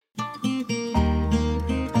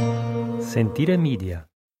Sentire Media.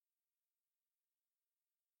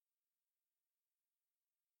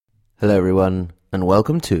 Hello everyone, and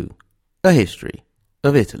welcome to A History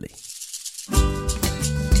of Italy.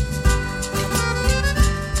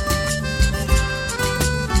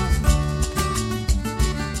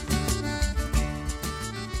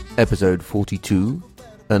 Episode 42,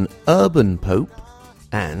 an urban pope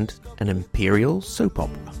and an imperial soap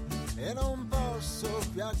opera.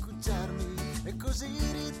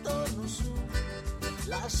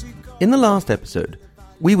 In the last episode,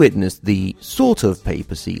 we witnessed the sort of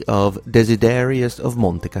papacy of Desiderius of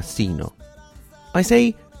Monte Cassino. I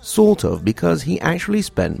say sort of because he actually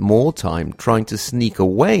spent more time trying to sneak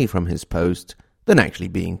away from his post than actually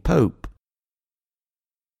being pope.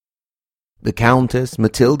 The countess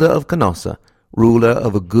Matilda of Canossa, ruler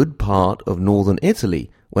of a good part of northern Italy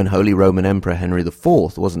when Holy Roman Emperor Henry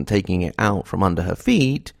IV wasn't taking it out from under her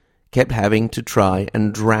feet, kept having to try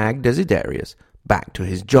and drag Desiderius back to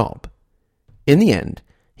his job. In the end,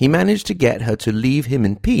 he managed to get her to leave him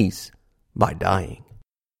in peace by dying.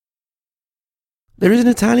 There is an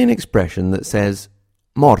Italian expression that says,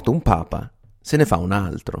 morto un papa, se ne fa un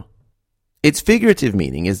altro. Its figurative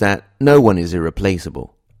meaning is that no one is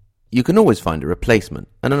irreplaceable. You can always find a replacement,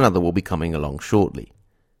 and another will be coming along shortly.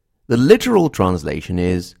 The literal translation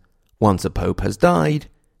is, once a pope has died,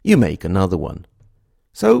 you make another one.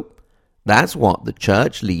 So, that's what the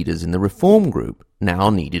church leaders in the reform group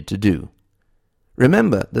now needed to do.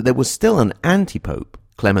 Remember that there was still an anti-pope,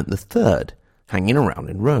 Clement III, hanging around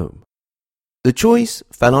in Rome. The choice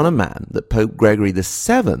fell on a man that Pope Gregory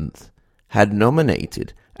VII had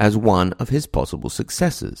nominated as one of his possible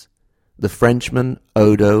successors, the Frenchman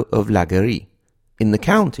Odo of Lagerie, in the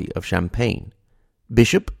county of Champagne,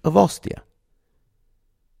 Bishop of Ostia.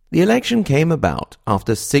 The election came about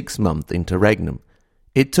after 6-month interregnum.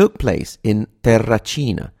 It took place in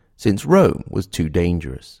Terracina, since Rome was too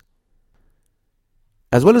dangerous.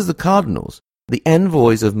 As well as the cardinals, the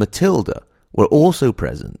envoys of Matilda were also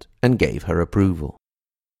present and gave her approval.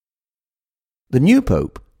 The new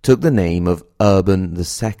pope took the name of Urban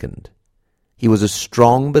II. He was a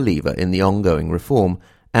strong believer in the ongoing reform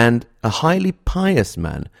and a highly pious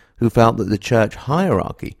man who felt that the church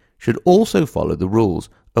hierarchy should also follow the rules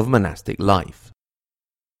of monastic life,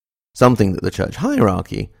 something that the church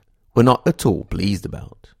hierarchy were not at all pleased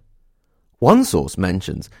about. One source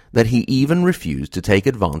mentions that he even refused to take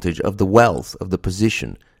advantage of the wealth of the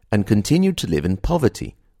position and continued to live in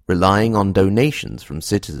poverty, relying on donations from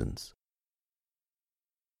citizens.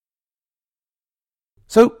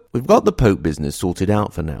 So, we've got the Pope business sorted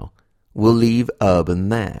out for now. We'll leave Urban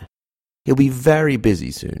there. He'll be very busy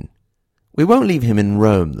soon. We won't leave him in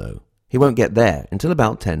Rome, though. He won't get there until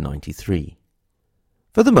about 1093.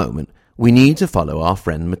 For the moment, we need to follow our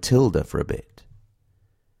friend Matilda for a bit.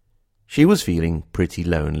 She was feeling pretty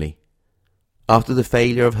lonely. After the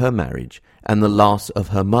failure of her marriage and the loss of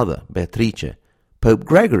her mother, Beatrice, Pope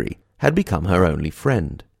Gregory had become her only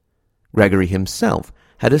friend. Gregory himself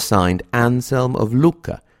had assigned Anselm of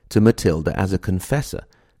Lucca to Matilda as a confessor,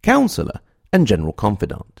 counselor, and general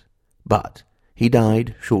confidant. But he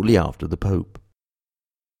died shortly after the Pope.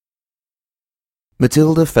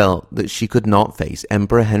 Matilda felt that she could not face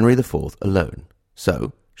Emperor Henry IV alone,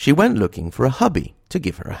 so she went looking for a hubby to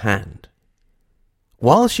give her a hand.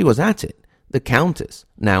 While she was at it, the countess,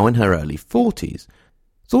 now in her early 40s,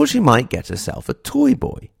 thought she might get herself a toy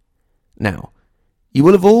boy. Now, you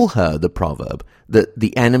will have all heard the proverb that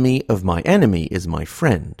the enemy of my enemy is my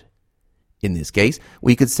friend. In this case,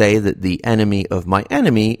 we could say that the enemy of my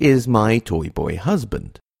enemy is my toy boy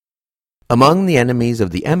husband. Among the enemies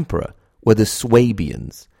of the emperor were the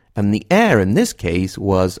Swabians, and the heir in this case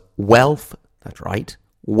was Welf, that's right,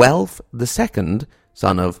 Welf II,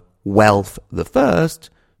 son of Welf I,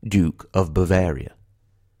 Duke of Bavaria.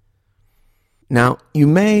 Now, you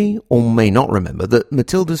may or may not remember that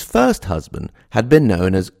Matilda's first husband had been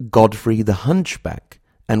known as Godfrey the Hunchback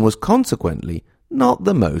and was consequently not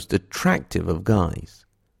the most attractive of guys.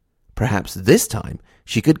 Perhaps this time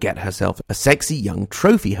she could get herself a sexy young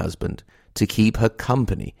trophy husband to keep her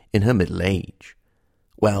company in her middle age.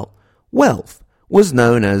 Well, Welf was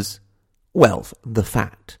known as Welf the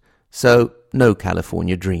Fat, so no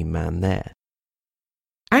California dream man there.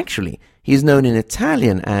 Actually, he is known in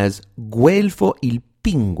Italian as Guelfo il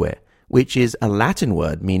Pingue, which is a Latin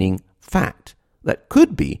word meaning fat, that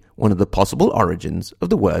could be one of the possible origins of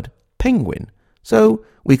the word penguin, so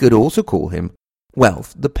we could also call him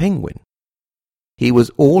Welf the Penguin. He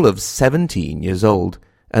was all of 17 years old,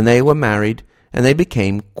 and they were married, and they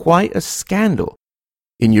became quite a scandal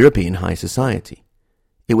in European high society.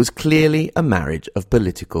 It was clearly a marriage of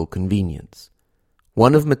political convenience.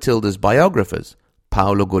 One of Matilda's biographers,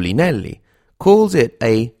 Paolo Golinelli, calls it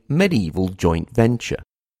a medieval joint venture.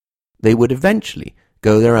 They would eventually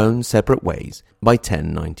go their own separate ways by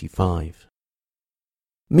 1095.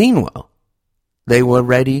 Meanwhile, they were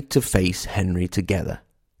ready to face Henry together,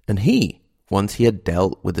 and he, once he had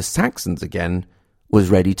dealt with the Saxons again, was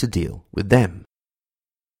ready to deal with them.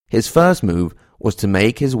 His first move was to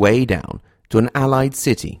make his way down to an allied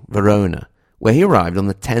city, Verona, where he arrived on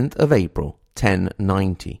the 10th of April,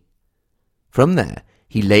 1090. From there,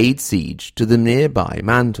 he laid siege to the nearby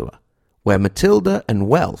Mantua, where Matilda and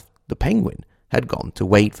Welf, the penguin, had gone to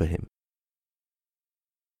wait for him.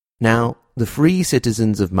 Now, the free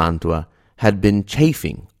citizens of Mantua had been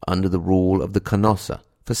chafing under the rule of the Canossa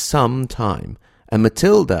for some time, and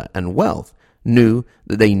Matilda and Welf knew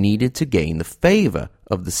that they needed to gain the favour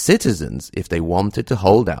of the citizens if they wanted to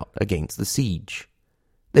hold out against the siege.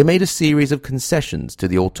 They made a series of concessions to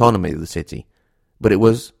the autonomy of the city, but it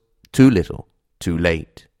was too little, too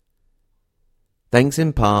late. Thanks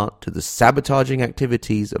in part to the sabotaging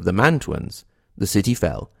activities of the Mantuans, the city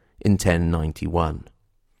fell in 1091.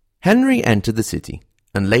 Henry entered the city,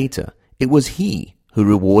 and later it was he who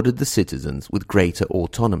rewarded the citizens with greater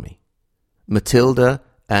autonomy. Matilda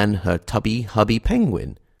and her tubby-hubby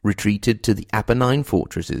penguin retreated to the Apennine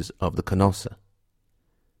fortresses of the Canossa.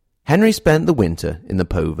 Henry spent the winter in the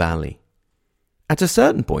Po Valley. At a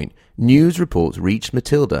certain point, news reports reached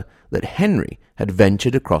Matilda that Henry had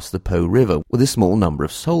ventured across the Po River with a small number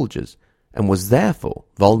of soldiers, and was therefore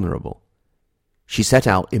vulnerable. She set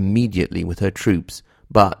out immediately with her troops,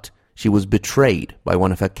 but she was betrayed by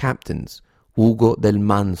one of her captains, Ugo del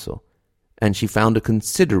Manso, and she found a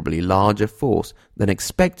considerably larger force than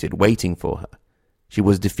expected waiting for her. She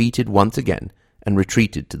was defeated once again and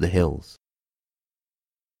retreated to the hills.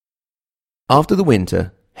 After the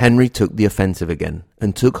winter, Henry took the offensive again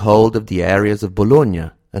and took hold of the areas of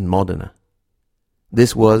Bologna and Modena.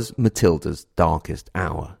 This was Matilda's darkest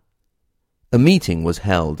hour. A meeting was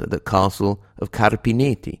held at the castle of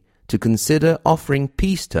Carpinetti to consider offering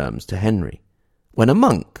peace terms to Henry, when a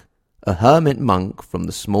monk, a hermit monk from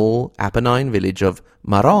the small Apennine village of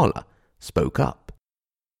Marola, spoke up.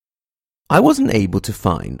 I wasn't able to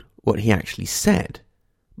find what he actually said,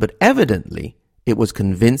 but evidently it was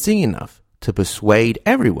convincing enough to persuade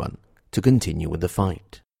everyone to continue with the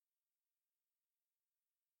fight.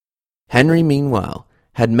 Henry, meanwhile,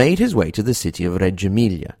 had made his way to the city of Reggio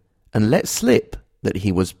Emilia and let slip that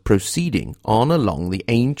he was proceeding on along the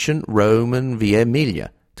ancient Roman Via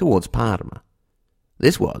Emilia towards Parma.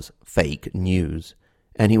 This was fake news,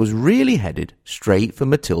 and he was really headed straight for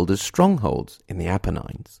Matilda's strongholds in the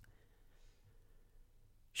Apennines.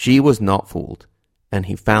 She was not fooled, and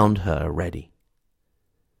he found her ready.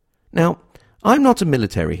 Now, I'm not a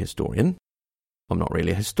military historian. I'm not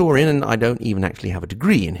really a historian, and I don't even actually have a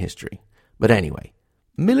degree in history. But anyway,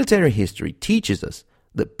 military history teaches us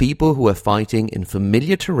that people who are fighting in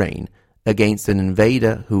familiar terrain against an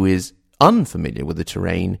invader who is unfamiliar with the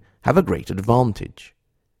terrain have a great advantage.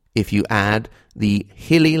 If you add the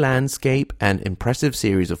hilly landscape and impressive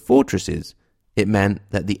series of fortresses, it meant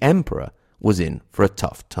that the emperor was in for a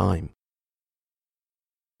tough time.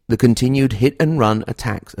 The continued hit-and-run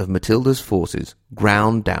attacks of Matilda's forces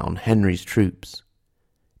ground down Henry's troops.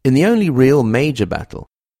 In the only real major battle,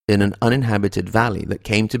 in an uninhabited valley that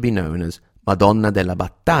came to be known as Madonna della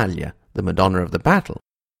Battaglia, the Madonna of the Battle,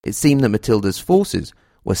 it seemed that Matilda's forces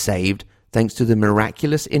were saved thanks to the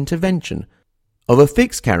miraculous intervention of a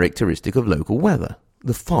fixed characteristic of local weather,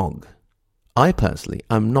 the fog. I personally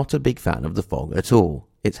am not a big fan of the fog at all.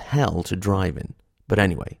 It's hell to drive in. But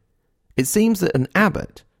anyway, it seems that an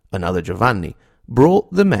abbot, another Giovanni,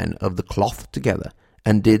 brought the men of the cloth together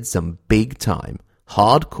and did some big-time,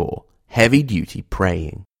 hardcore, heavy-duty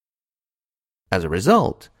praying. As a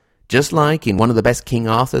result, just like in one of the best King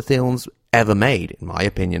Arthur films ever made, in my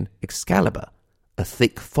opinion, Excalibur, a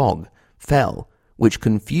thick fog fell, which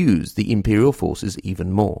confused the imperial forces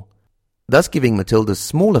even more, thus giving Matilda's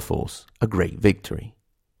smaller force a great victory.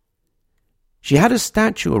 She had a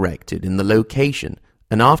statue erected in the location,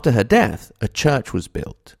 and after her death, a church was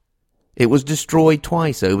built. It was destroyed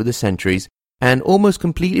twice over the centuries and almost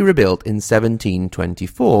completely rebuilt in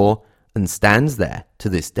 1724 and stands there to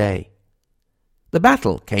this day. The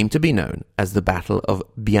battle came to be known as the Battle of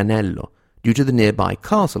Bianello due to the nearby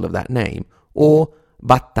castle of that name, or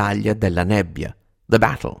Battaglia della Nebbia, the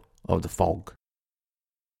Battle of the Fog.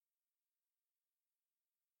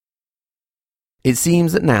 It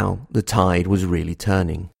seems that now the tide was really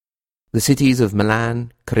turning. The cities of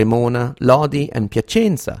Milan, Cremona, Lodi and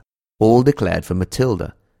Piacenza all declared for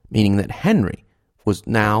Matilda, meaning that Henry was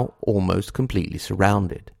now almost completely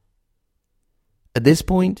surrounded. At this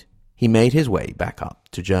point, he made his way back up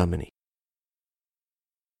to Germany.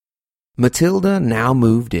 Matilda now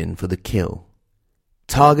moved in for the kill,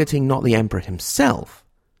 targeting not the emperor himself,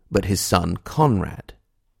 but his son Conrad.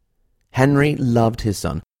 Henry loved his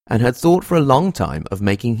son and had thought for a long time of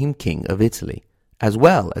making him king of Italy, as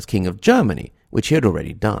well as king of Germany, which he had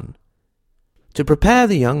already done, to prepare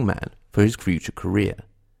the young man for his future career.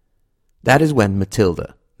 That is when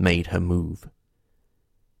Matilda made her move.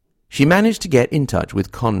 She managed to get in touch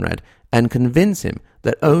with Conrad and convince him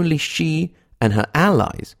that only she and her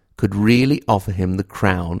allies could really offer him the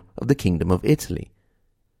crown of the Kingdom of Italy.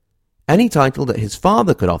 Any title that his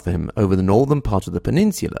father could offer him over the northern part of the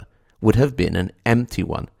peninsula would have been an empty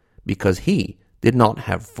one, because he did not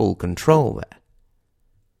have full control there.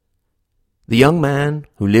 The young man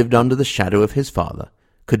who lived under the shadow of his father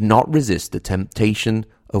could not resist the temptation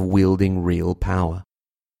of wielding real power.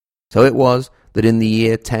 So it was that in the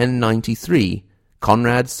year 1093,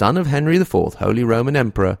 Conrad, son of Henry IV, Holy Roman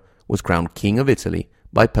Emperor, was crowned King of Italy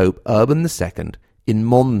by Pope Urban II in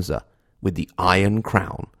Monza with the Iron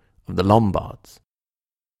Crown of the Lombards.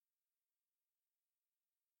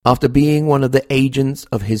 After being one of the agents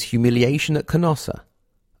of his humiliation at Canossa,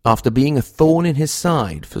 after being a thorn in his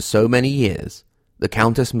side for so many years, the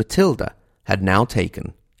Countess Matilda had now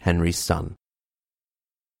taken Henry's son.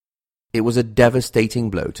 It was a devastating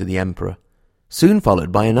blow to the emperor, soon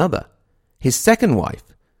followed by another. His second wife,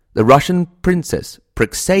 the Russian princess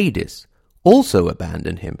Praxedis, also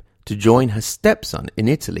abandoned him to join her stepson in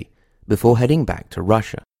Italy before heading back to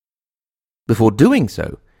Russia. Before doing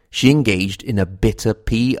so, she engaged in a bitter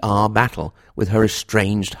PR battle with her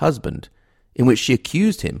estranged husband, in which she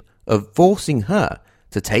accused him of forcing her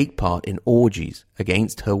to take part in orgies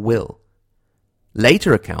against her will.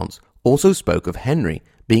 Later accounts also spoke of Henry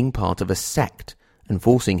being part of a sect and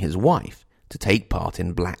forcing his wife to take part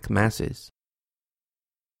in black masses.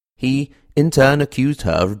 He, in turn, accused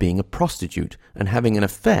her of being a prostitute and having an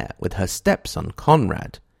affair with her stepson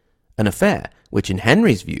Conrad, an affair which in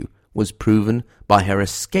Henry's view was proven by her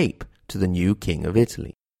escape to the new King of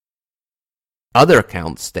Italy. Other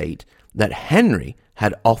accounts state that Henry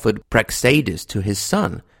had offered Praxedis to his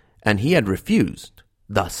son, and he had refused,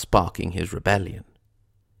 thus sparking his rebellion.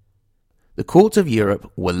 The courts of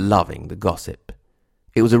Europe were loving the gossip.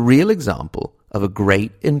 It was a real example of a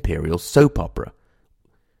great imperial soap opera,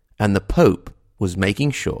 and the Pope was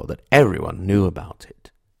making sure that everyone knew about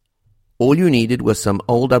it. All you needed was some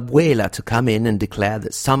old abuela to come in and declare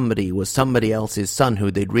that somebody was somebody else's son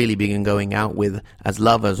who they'd really been going out with as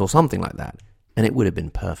lovers or something like that, and it would have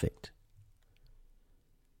been perfect.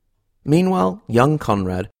 Meanwhile, young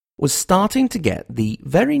Conrad was starting to get the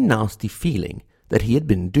very nasty feeling that he had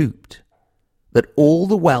been duped, that all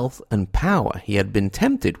the wealth and power he had been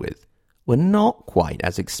tempted with were not quite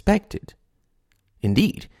as expected.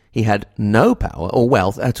 Indeed, he had no power or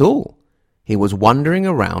wealth at all. He was wandering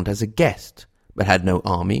around as a guest, but had no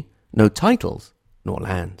army, no titles, nor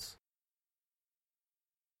lands.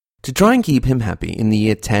 To try and keep him happy in the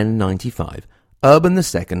year 1095, Urban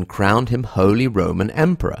II crowned him Holy Roman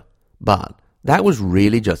Emperor, but that was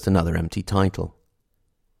really just another empty title.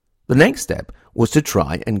 The next step was to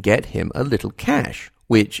try and get him a little cash,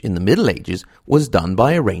 which in the Middle Ages was done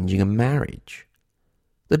by arranging a marriage.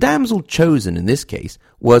 The damsel chosen in this case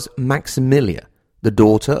was Maximilia, the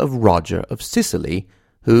daughter of Roger of Sicily,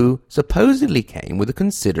 who supposedly came with a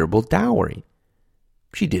considerable dowry.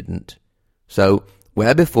 She didn't. So,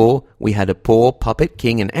 where before we had a poor puppet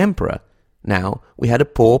king and emperor, now we had a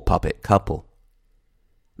poor puppet couple.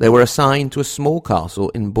 They were assigned to a small castle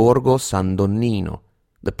in Borgo San Donnino,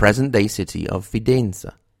 the present-day city of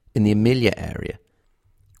Fidenza, in the Emilia area,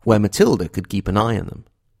 where Matilda could keep an eye on them.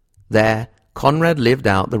 There, Conrad lived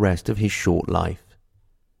out the rest of his short life.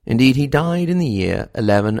 Indeed, he died in the year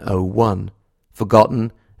 1101,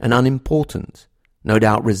 forgotten and unimportant, no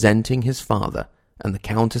doubt resenting his father and the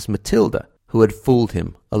Countess Matilda, who had fooled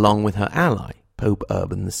him along with her ally, Pope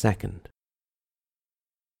Urban II.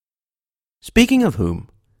 Speaking of whom,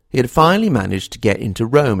 he had finally managed to get into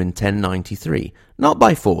Rome in 1093, not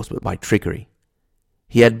by force but by trickery.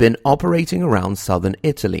 He had been operating around southern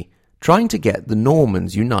Italy, trying to get the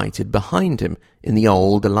Normans united behind him in the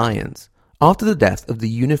Old Alliance, after the death of the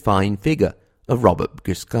unifying figure of Robert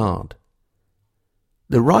Guiscard.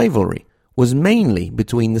 The rivalry was mainly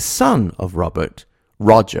between the son of Robert,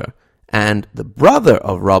 Roger, and the brother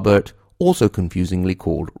of Robert, also confusingly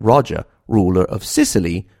called Roger, ruler of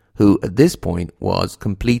Sicily, who at this point was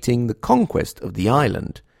completing the conquest of the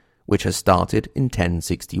island, which had started in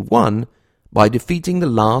 1061 by defeating the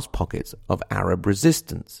last pockets of Arab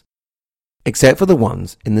resistance, except for the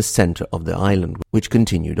ones in the center of the island, which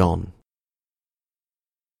continued on.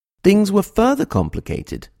 Things were further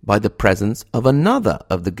complicated by the presence of another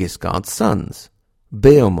of the Guiscard sons,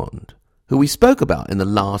 Bohemond, who we spoke about in the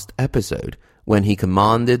last episode when he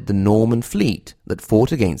commanded the Norman fleet that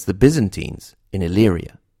fought against the Byzantines in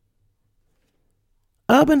Illyria.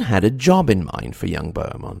 Urban had a job in mind for young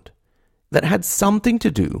Bohemond that had something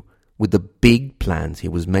to do with the big plans he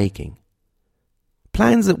was making.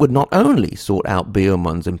 Plans that would not only sort out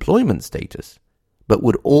Bohemond's employment status, but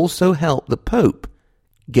would also help the Pope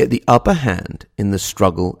get the upper hand in the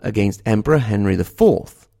struggle against Emperor Henry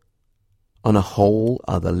IV on a whole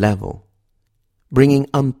other level, bringing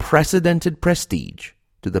unprecedented prestige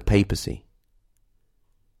to the papacy.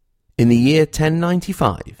 In the year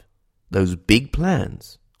 1095, those big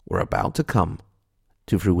plans were about to come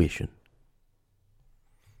to fruition.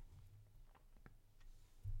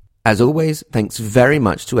 As always, thanks very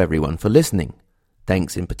much to everyone for listening.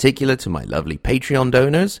 Thanks in particular to my lovely Patreon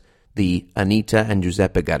donors, the Anita and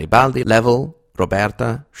Giuseppe Garibaldi level,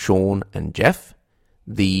 Roberta, Sean and Jeff,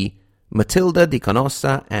 the Matilda di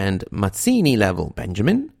Canossa and Mazzini level,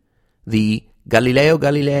 Benjamin, the Galileo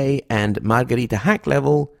Galilei and Margherita Hack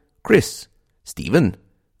level, Chris, Stephen,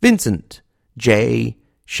 Vincent, Jay,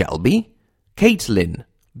 Shelby, Caitlin,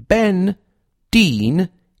 Ben, Dean,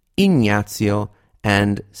 Ignazio,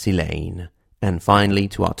 and Silane. And finally,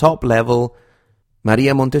 to our top level,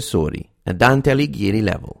 Maria Montessori and Dante Alighieri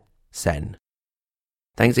level, Sen.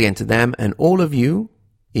 Thanks again to them and all of you.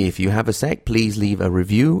 If you have a sec, please leave a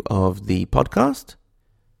review of the podcast.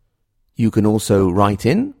 You can also write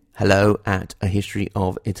in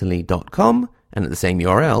hello@ahistoryofitaly.com, and at the same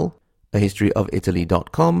URL,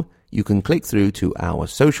 ahistoryofitaly.com, you can click through to our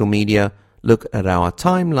social media, look at our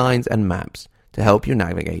timelines and maps to help you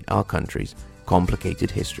navigate our country's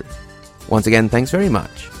complicated history. Once again, thanks very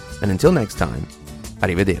much, and until next time,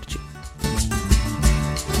 arrivederci.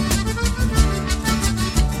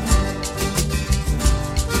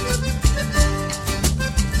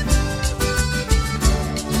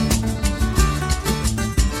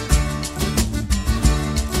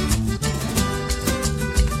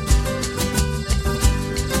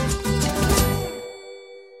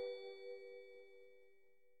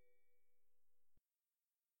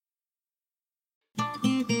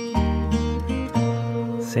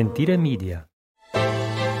 Sentire Media.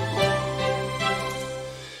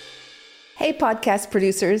 Hey, podcast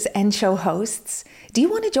producers and show hosts. Do you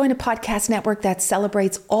want to join a podcast network that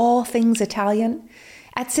celebrates all things Italian?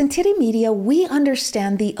 At Sentire Media, we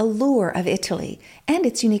understand the allure of Italy and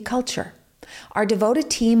its unique culture. Our devoted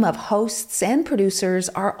team of hosts and producers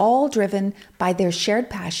are all driven by their shared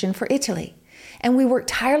passion for Italy. And we work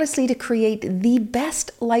tirelessly to create the best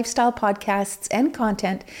lifestyle podcasts and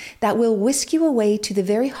content that will whisk you away to the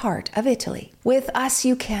very heart of Italy. With us,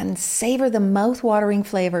 you can savor the mouth-watering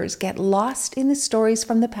flavors, get lost in the stories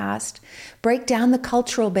from the past, break down the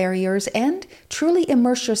cultural barriers, and truly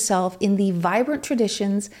immerse yourself in the vibrant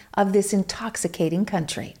traditions of this intoxicating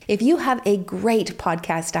country. If you have a great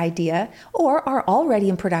podcast idea or are already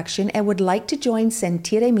in production and would like to join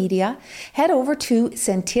Sentire Media, head over to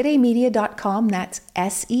sentiremedia.com, that's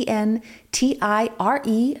SENTIRE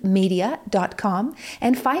media.com,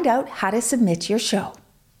 and find out how to submit your show.